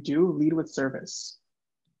 whatever you do, lead with service.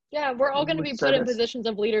 Yeah, we're all Lead going to with be put in service. positions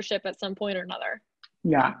of leadership at some point or another.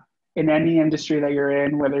 Yeah. In any industry that you're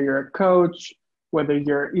in, whether you're a coach, whether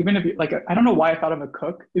you're, even if you like, I don't know why I thought of a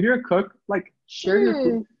cook. If you're a cook, like share your food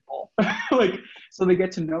Hmm. with people, like so they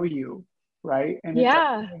get to know you, right? And it's like,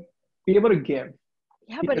 Yeah. be able to give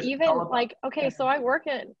Yeah, but because it's all even about like, okay, so energy. I work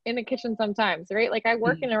in a kitchen sometimes, right? Like I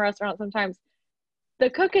work Mhm. in a restaurant sometimes. The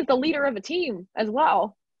cook is the leader of a team as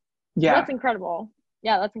well. So Yeah. that's incredible.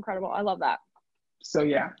 Yeah, that's incredible. I love that. So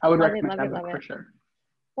yeah, I would Love it, recommend love that it, book love for it. sure.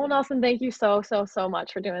 Well, Nelson, thank you so, so, so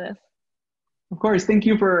much for doing this. Of course. Thank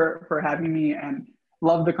you for having me and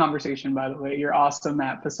love the conversation, by the way. You're awesome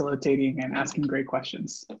at facilitating and asking great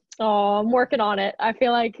questions. Oh, I'm working on it. I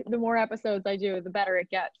feel like the more episodes I do, the better it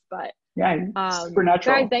gets. But Yeah, guys,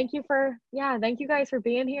 supernatural. thank you guys for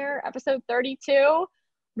being here. Episode 32.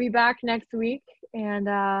 Be back next week and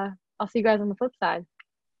I'll see you guys on the flip side.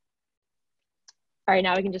 All right,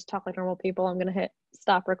 now we can just talk like normal people. I'm gonna hit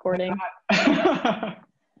stop Why recording. not?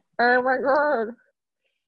 Oh my god.